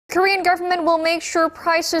Korean government will make sure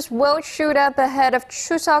prices won't shoot up ahead of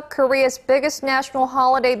Chuseok, Korea's biggest national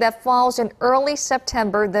holiday that falls in early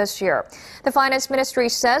September this year. The finance ministry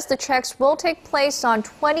says the checks will take place on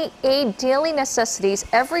 28 daily necessities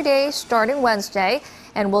every day starting Wednesday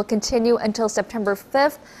and will continue until September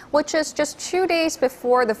 5th, which is just 2 days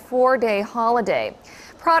before the 4-day holiday.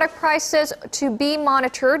 Product prices to be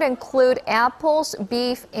monitored include apples,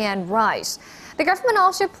 beef, and rice. The government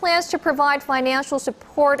also plans to provide financial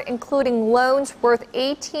support, including loans worth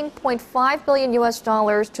 $18.5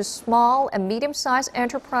 billion to small and medium-sized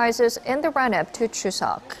enterprises in the run-up to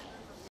Chuseok.